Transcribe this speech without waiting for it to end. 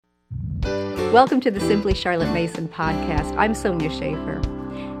Welcome to the Simply Charlotte Mason podcast. I'm Sonia Schaefer.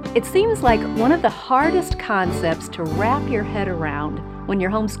 It seems like one of the hardest concepts to wrap your head around when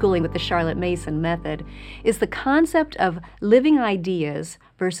you're homeschooling with the Charlotte Mason method is the concept of living ideas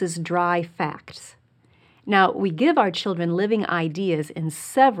versus dry facts. Now, we give our children living ideas in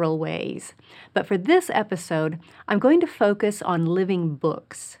several ways, but for this episode, I'm going to focus on living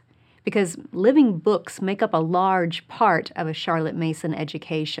books, because living books make up a large part of a Charlotte Mason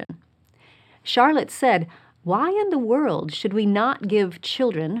education. Charlotte said, "Why in the world should we not give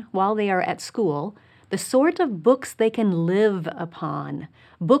children, while they are at school, the sort of books they can live upon,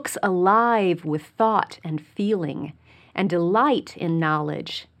 books alive with thought and feeling, and delight in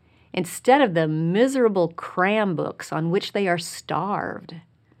knowledge, instead of the miserable cram books on which they are starved?"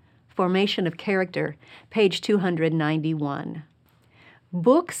 Formation of Character, page 291.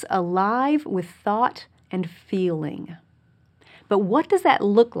 Books alive with thought and feeling. But what does that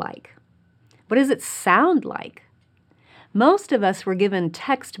look like? What does it sound like? Most of us were given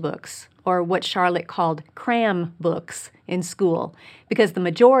textbooks, or what Charlotte called cram books, in school, because the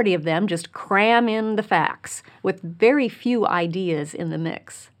majority of them just cram in the facts, with very few ideas in the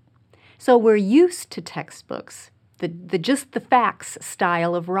mix. So we're used to textbooks, just the facts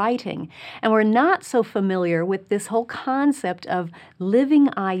style of writing, and we're not so familiar with this whole concept of living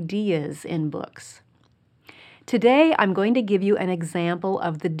ideas in books. Today, I'm going to give you an example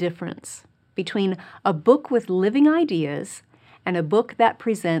of the difference between a book with living ideas and a book that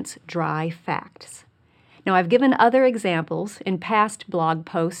presents dry facts. Now, I've given other examples in past blog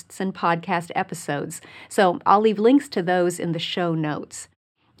posts and podcast episodes, so I'll leave links to those in the show notes.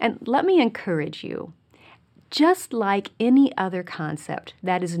 And let me encourage you, just like any other concept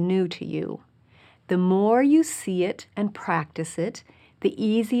that is new to you, the more you see it and practice it, the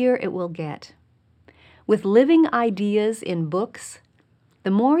easier it will get. With living ideas in books, the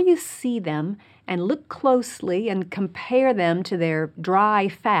more you see them and look closely and compare them to their dry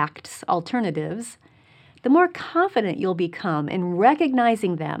facts alternatives, the more confident you'll become in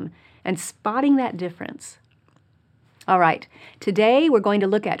recognizing them and spotting that difference. All right, today we're going to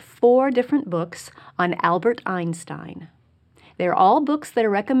look at 4 different books on Albert Einstein. They're all books that are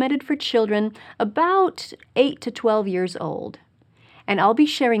recommended for children about 8 to 12 years old. And I'll be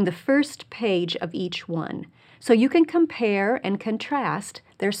sharing the first page of each one, so you can compare and contrast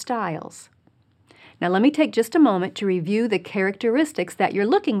their styles. Now let me take just a moment to review the characteristics that you're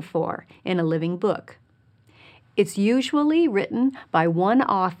looking for in a living book. It's usually written by one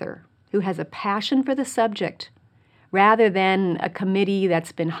author who has a passion for the subject, rather than a committee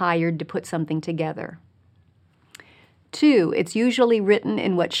that's been hired to put something together. 2, it's usually written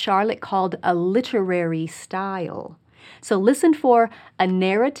in what Charlotte called a literary style. So listen for a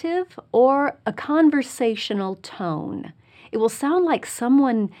narrative or a conversational tone. It will sound like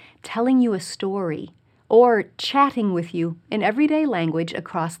someone telling you a story or chatting with you in everyday language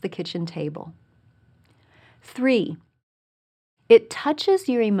across the kitchen table. 3, it touches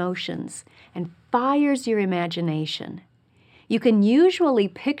your emotions and fires your imagination. You can usually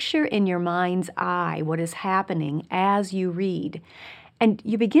picture in your mind's eye what is happening as you read, and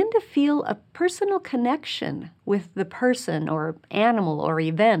you begin to feel a personal connection with the person or animal or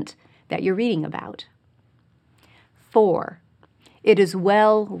event that you're reading about. 4, it is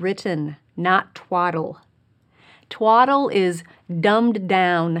well written, not twaddle. Twaddle is dumbed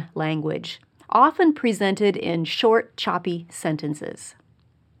down language, often presented in short, choppy sentences.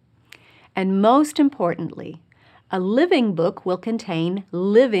 And most importantly, a living book will contain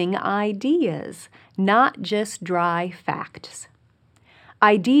living ideas, not just dry facts.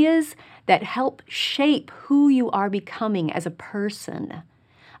 Ideas that help shape who you are becoming as a person.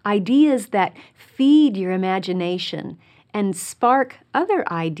 Ideas that feed your imagination and spark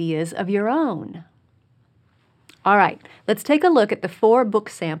other ideas of your own. All right, let's take a look at the 4 book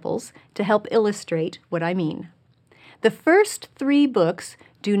samples to help illustrate what I mean. The first 3 books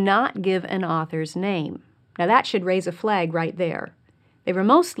do not give an author's name. Now that should raise a flag right there. They were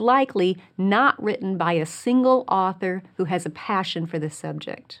most likely not written by a single author who has a passion for the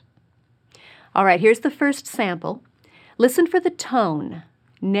subject. All right, here's the first sample. Listen for the tone.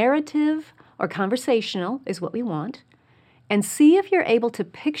 Narrative or conversational is what we want. And see if you're able to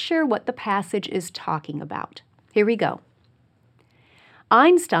picture what the passage is talking about. Here we go.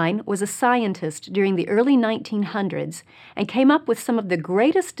 Einstein was a scientist during the early 1900s and came up with some of the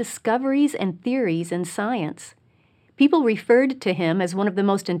greatest discoveries and theories in science. People referred to him as one of the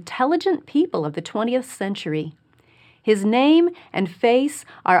most intelligent people of the 20th century. His name and face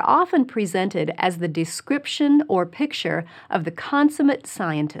are often presented as the description or picture of the consummate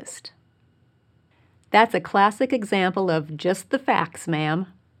scientist. That's a classic example of just the facts, ma'am.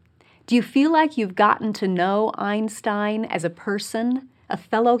 Do you feel like you've gotten to know Einstein as a person, a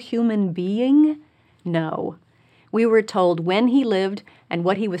fellow human being? No. We were told when he lived and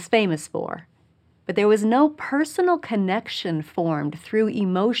what he was famous for. But there was no personal connection formed through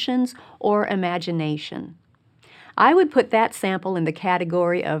emotions or imagination. I would put that sample in the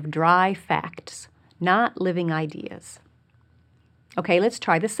category of dry facts, not living ideas. Okay, let's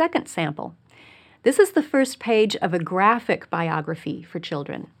try the second sample. This is the first page of a graphic biography for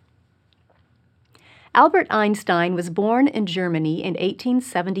children. Albert Einstein was born in Germany in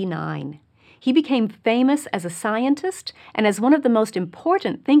 1879. He became famous as a scientist and as one of the most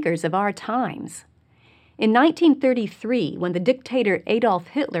important thinkers of our times. In 1933, when the dictator Adolf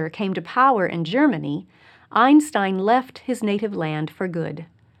Hitler came to power in Germany, Einstein left his native land for good.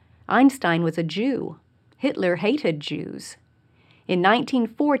 Einstein was a Jew. Hitler hated Jews. In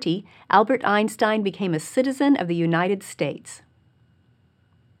 1940, Albert Einstein became a citizen of the United States.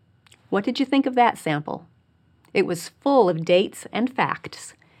 What did you think of that sample? It was full of dates and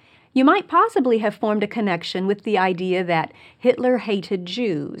facts. You might possibly have formed a connection with the idea that Hitler hated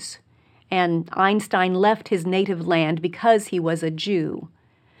Jews, and Einstein left his native land because he was a Jew.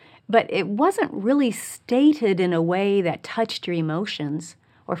 But it wasn't really stated in a way that touched your emotions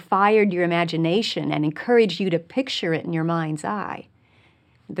or fired your imagination and encouraged you to picture it in your mind's eye.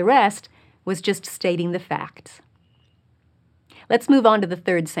 The rest was just stating the facts. Let's move on to the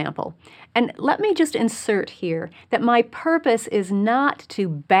third sample. And let me just insert here that my purpose is not to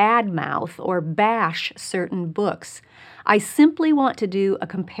badmouth or bash certain books. I simply want to do a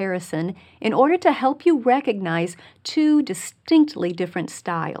comparison in order to help you recognize two distinctly different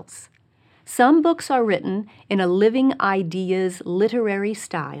styles. Some books are written in a living ideas literary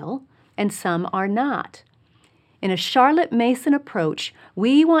style, and some are not. In a Charlotte Mason approach,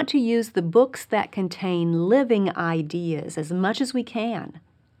 we want to use the books that contain living ideas as much as we can.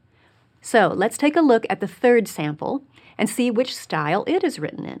 So let's take a look at the third sample and see which style it is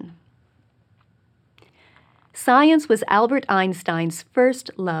written in. Science was Albert Einstein's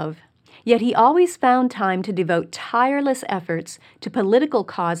first love, yet he always found time to devote tireless efforts to political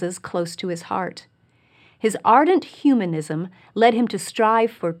causes close to his heart. His ardent humanism led him to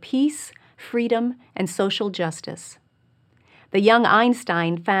strive for peace, freedom, and social justice. The young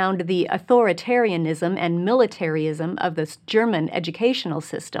Einstein found the authoritarianism and militarism of the German educational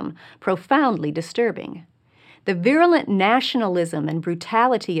system profoundly disturbing. The virulent nationalism and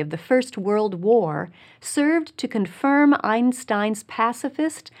brutality of the First World War served to confirm Einstein's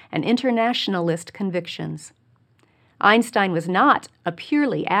pacifist and internationalist convictions. Einstein was not a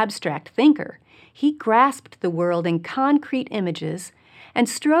purely abstract thinker. He grasped the world in concrete images and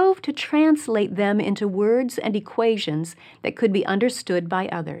strove to translate them into words and equations that could be understood by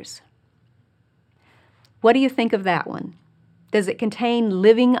others. What do you think of that one? Does it contain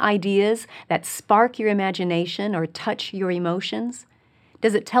living ideas that spark your imagination or touch your emotions?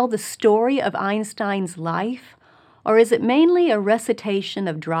 Does it tell the story of Einstein's life, or is it mainly a recitation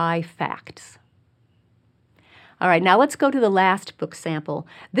of dry facts? All right, now let's go to the last book sample.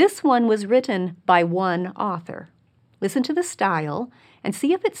 This one was written by one author. Listen to the style and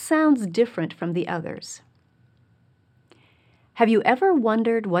see if it sounds different from the others. Have you ever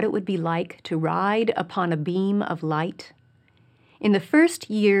wondered what it would be like to ride upon a beam of light? In the first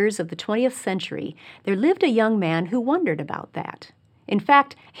years of the 20th century, there lived a young man who wondered about that. In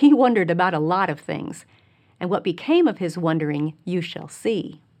fact, he wondered about a lot of things, and what became of his wondering you shall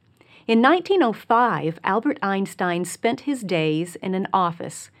see. In 1905, Albert Einstein spent his days in an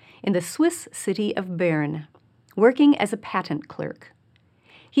office in the Swiss city of Bern, working as a patent clerk.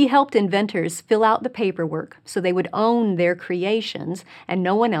 He helped inventors fill out the paperwork so they would own their creations and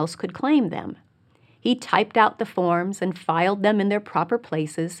no one else could claim them. He typed out the forms and filed them in their proper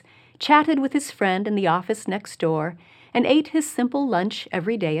places, chatted with his friend in the office next door, and ate his simple lunch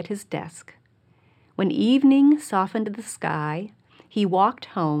every day at his desk. When evening softened the sky, he walked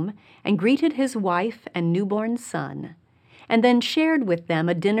home and greeted his wife and newborn son, and then shared with them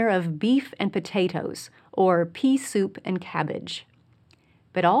a dinner of beef and potatoes, or pea soup and cabbage.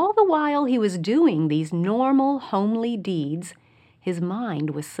 But all the while he was doing these normal, homely deeds, his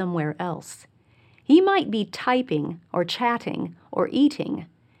mind was somewhere else. He might be typing or chatting or eating,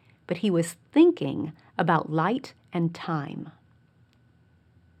 but he was thinking about light and time.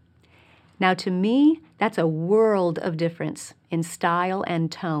 Now, to me, that's a world of difference in style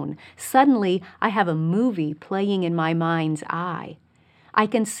and tone. Suddenly, I have a movie playing in my mind's eye. I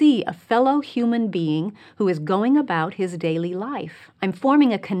can see a fellow human being who is going about his daily life. I'm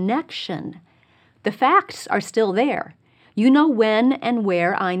forming a connection. The facts are still there. You know when and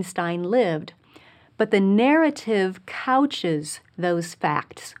where Einstein lived. but the narrative couches those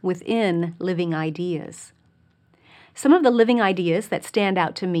facts within living ideas. Some of the living ideas that stand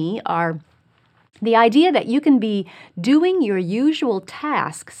out to me are the idea that you can be doing your usual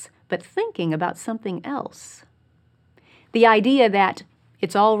tasks but thinking about something else. The idea that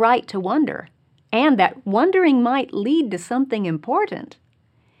it's all right to wonder, and that wondering might lead to something important.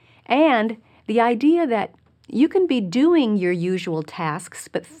 And the idea that you can be doing your usual tasks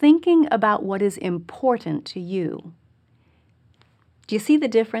but thinking about what is important to you. Do you see the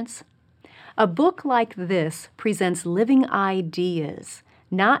difference? A book like this presents living ideas,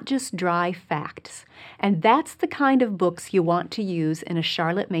 not just dry facts. And that's the kind of books you want to use in a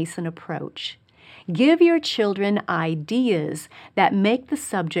Charlotte Mason approach. Give your children ideas that make the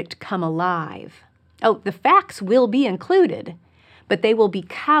subject come alive. Oh, the facts will be included, but they will be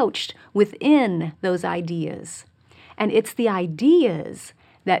couched within those ideas. And it's the ideas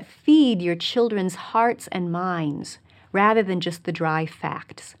that feed your children's hearts and minds rather than just the dry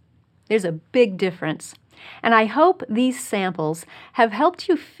facts. There's a big difference. And I hope these samples have helped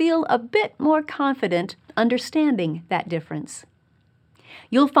you feel a bit more confident understanding that difference.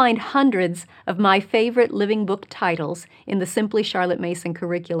 You'll find hundreds of my favorite living book titles in the Simply Charlotte Mason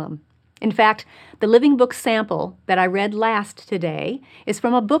curriculum. In fact, the living book sample that I read last today is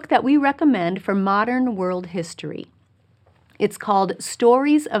from a book that we recommend for modern world history. It's called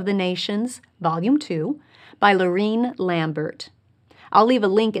Stories of the Nations, Volume 2, by Lorene Lambert. I'll leave a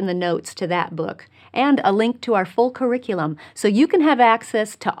link in the notes to that book and a link to our full curriculum so you can have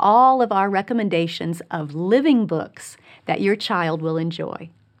access to all of our recommendations of living books that your child will enjoy.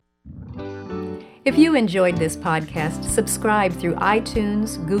 If you enjoyed this podcast, subscribe through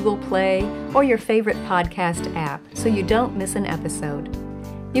iTunes, Google Play, or your favorite podcast app so you don't miss an episode.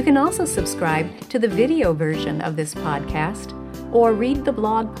 You can also subscribe to the video version of this podcast or read the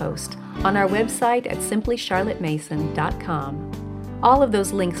blog post on our website at simplycharlottemason.com. All of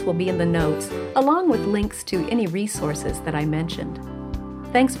those links will be in the notes, along with links to any resources that I mentioned.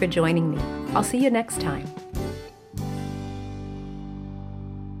 Thanks for joining me. I'll see you next time.